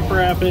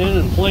riprap in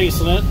and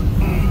placing it.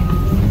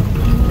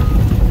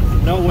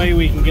 No way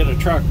we can get a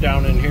truck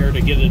down in here to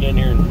get it in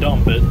here and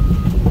dump it,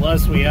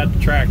 unless we had the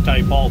track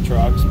type haul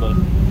trucks, but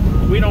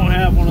we don't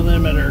have one of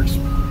them at our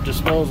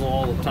disposal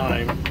all the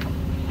time.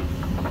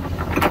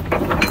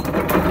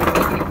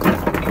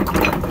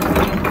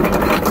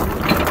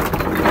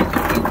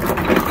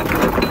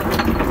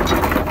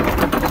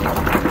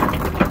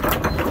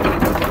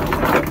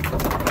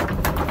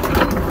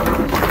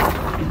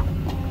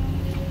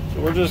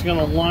 We're just going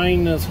to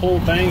line this whole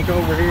bank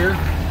over here.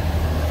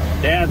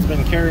 Dad's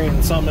been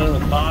carrying some in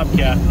with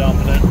Bobcat and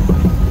dumping it.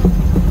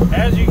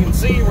 As you can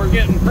see, we're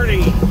getting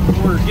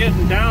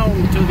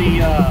down to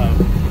the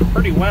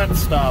pretty wet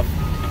stuff.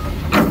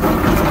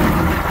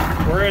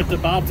 We're at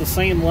about the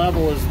same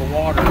level as the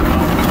water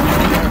now.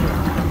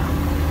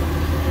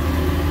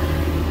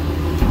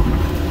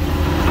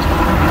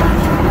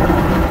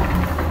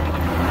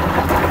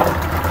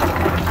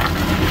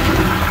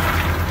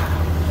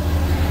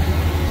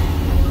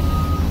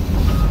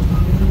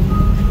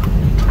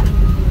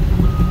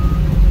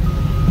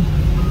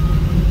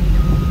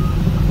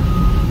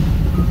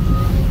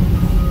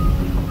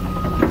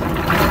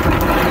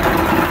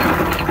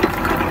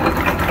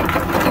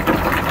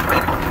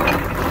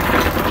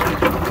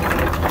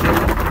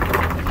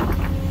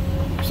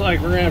 like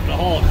we're gonna have to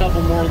haul a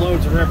couple more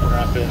loads of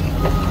riprap in.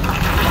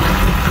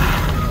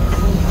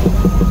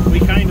 We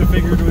kind of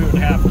figured we would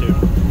have to.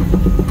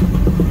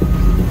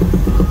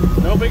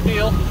 No big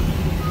deal.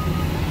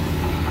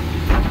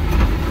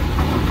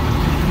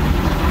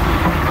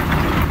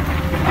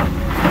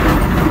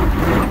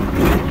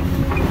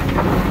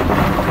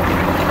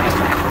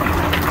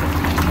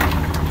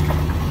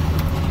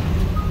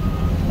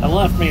 I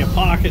left me a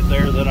pocket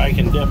there that I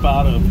can dip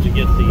out of to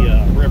get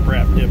the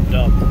riprap dipped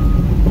up.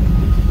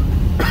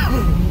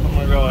 I'm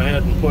going to go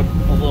ahead and put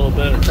a little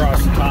bit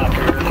across the top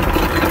here.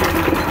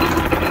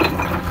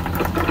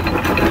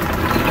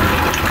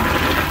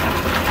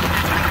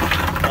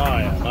 Oh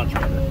yeah, much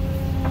better.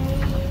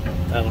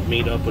 That'll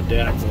meet up with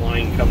Dad's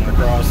line coming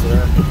across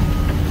there.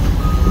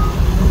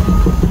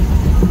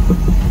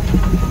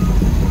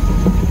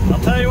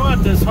 I'll tell you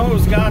what, this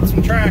hose got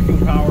some tracking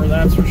power,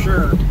 that's for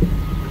sure.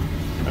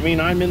 I mean,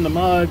 I'm in the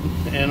mud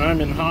and I'm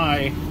in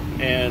high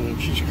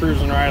and she's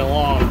cruising right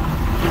along.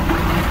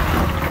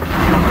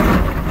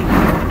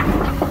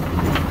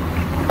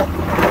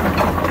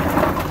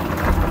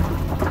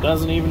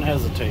 Doesn't even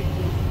hesitate.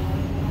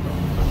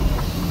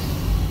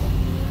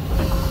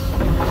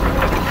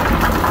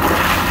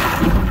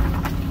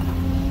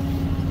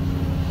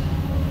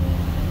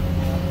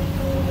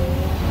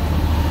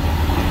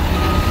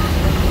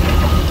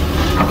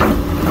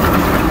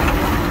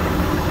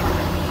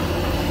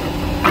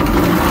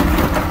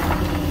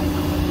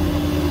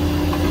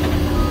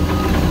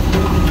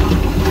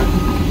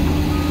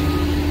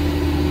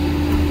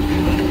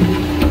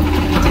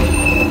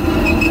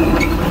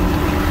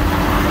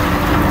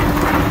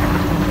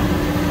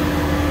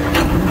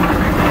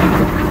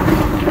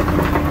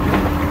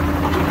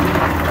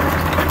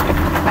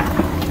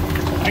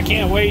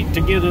 Can't wait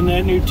to get in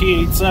that new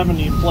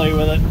T870 and play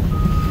with it.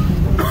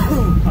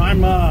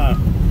 I'm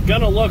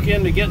gonna look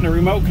into getting a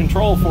remote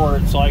control for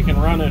it so I can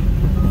run it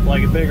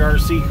like a big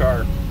RC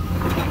car.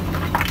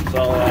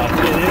 So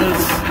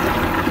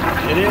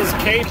it is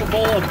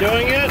capable of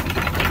doing it.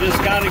 You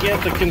just got to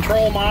get the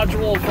control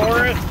module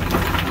for it.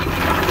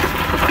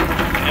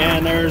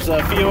 And there's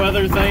a few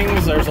other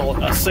things. There's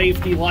a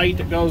safety light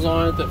that goes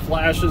on it that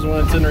flashes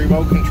when it's in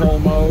remote control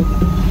mode.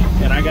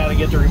 And I got to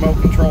get the remote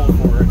control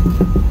for it.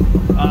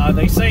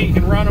 They say you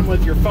can run them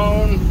with your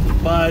phone,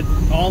 but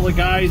all the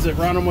guys that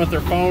run them with their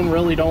phone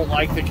really don't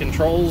like the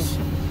controls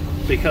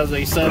because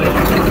they said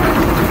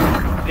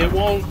it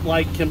won't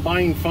like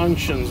combine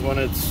functions when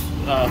it's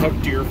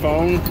hooked to your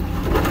phone.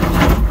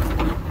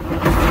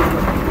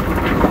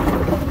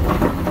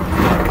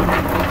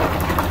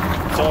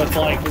 So it's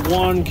like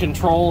one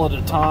control at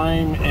a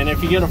time, and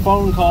if you get a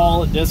phone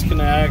call, it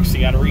disconnects, you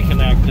got to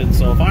reconnect it.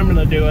 So if I'm going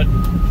to do it,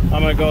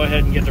 I'm going to go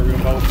ahead and get the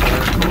remote for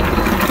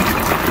it.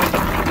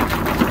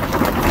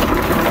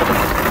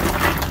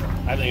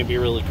 I think it'd be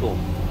really cool.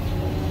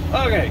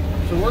 Okay,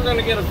 so we're going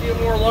to get a few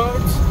more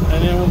loads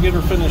and then we'll get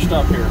her finished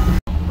up here.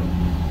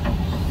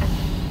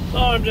 So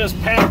I'm just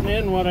patting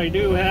in what I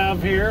do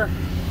have here.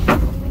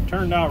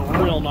 Turned out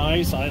real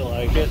nice. I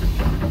like it.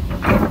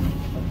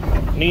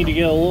 Need to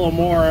get a little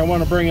more. I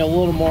want to bring a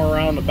little more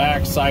around the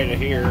back side of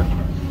here,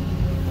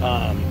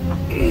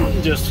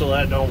 just so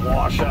that don't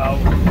wash out.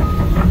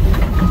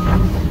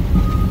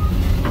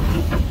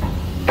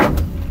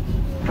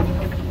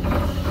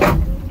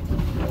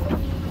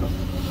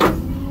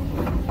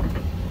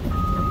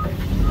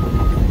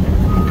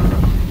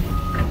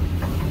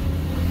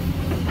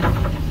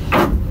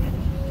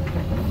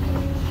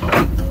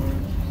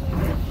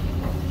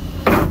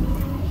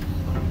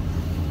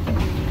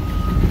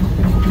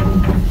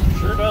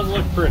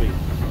 Look pretty.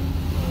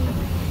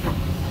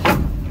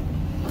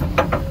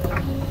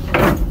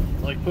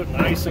 Like putting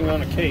icing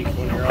on a cake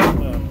when you're all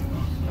done.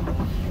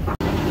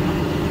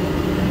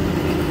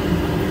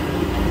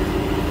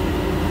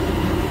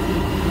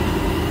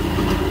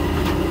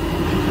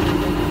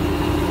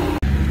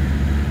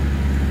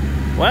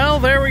 Well,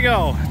 there we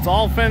go. It's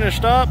all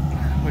finished up.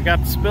 We got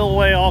the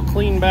spillway all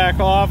cleaned back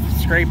off.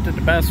 Scraped it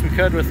the best we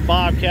could with the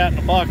Bobcat and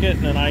a bucket,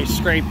 and then I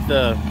scraped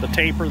the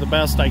taper the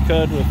best I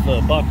could with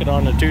the bucket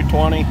on the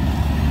 220.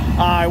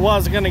 I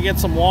was going to get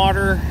some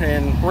water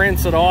and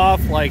rinse it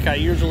off like I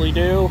usually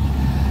do,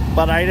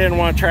 but I didn't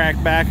want to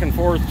track back and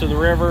forth to the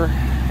river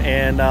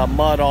and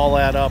mud all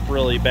that up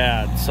really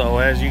bad. So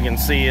as you can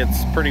see,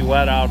 it's pretty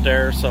wet out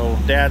there, so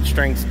Dad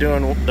Strength's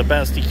doing the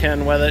best he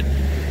can with it.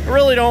 It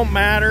really don't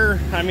matter.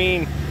 I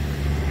mean,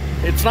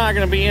 it's not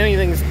going to be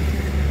anything.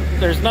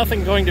 There's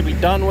nothing going to be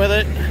done with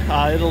it.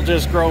 It'll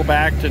just grow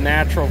back to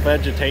natural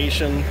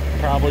vegetation,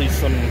 probably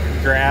some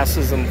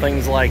grasses and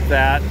things like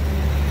that.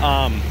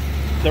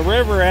 The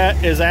river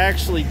is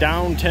actually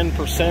down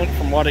 10%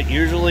 from what it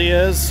usually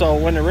is, so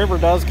when the river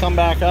does come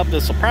back up,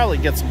 this will probably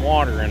get some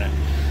water in it.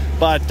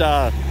 But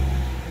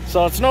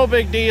so it's no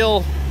big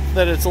deal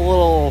that it's a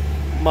little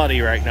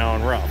muddy right now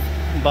and rough.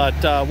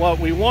 But what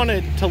we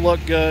wanted to look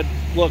good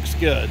looks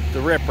good. The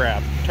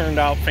riprap turned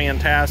out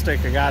fantastic.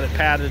 I got it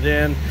patted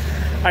in.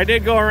 I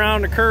did go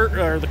around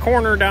the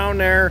corner down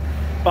there,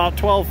 about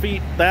 12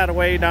 feet that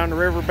way down the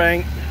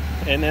riverbank,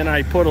 and then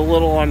I put a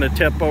little on the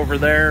tip over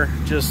there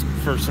just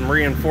for some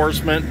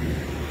reinforcement.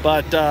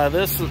 But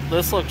this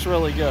looks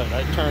really good.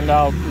 It turned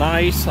out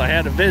nice. I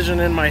had a vision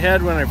in my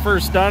head when I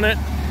first done it,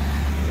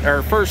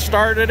 or first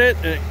started it.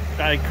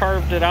 I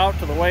carved it out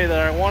to the way that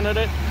I wanted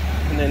it,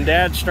 and then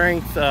Dad's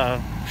strength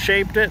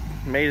shaped it,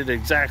 made it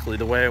exactly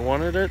the way I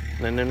wanted it,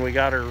 and then we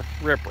got her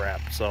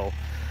rip-wrap. So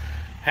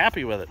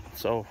happy with it.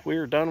 So we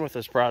are done with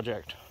this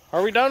project.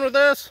 Are we done with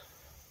this?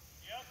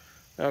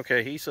 Yep.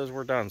 Okay, he says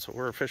we're done, so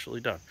we're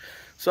officially done.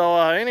 So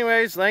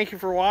anyways, thank you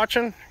for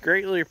watching.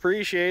 Greatly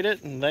appreciate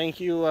it. And thank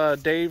you,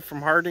 Dave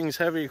from Harding's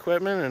Heavy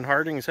Equipment and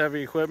Harding's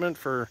Heavy Equipment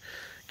for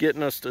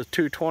getting us to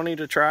 220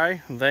 to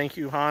try. And thank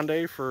you,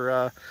 Hyundai,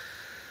 for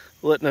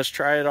letting us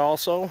try it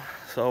also.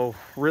 So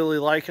really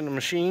liking the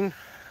machine.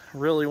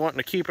 Really wanting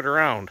to keep it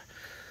around.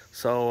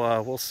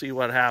 So we'll see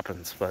what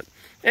happens. But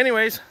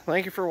anyways,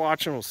 thank you for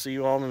watching. We'll see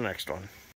you all in the next one.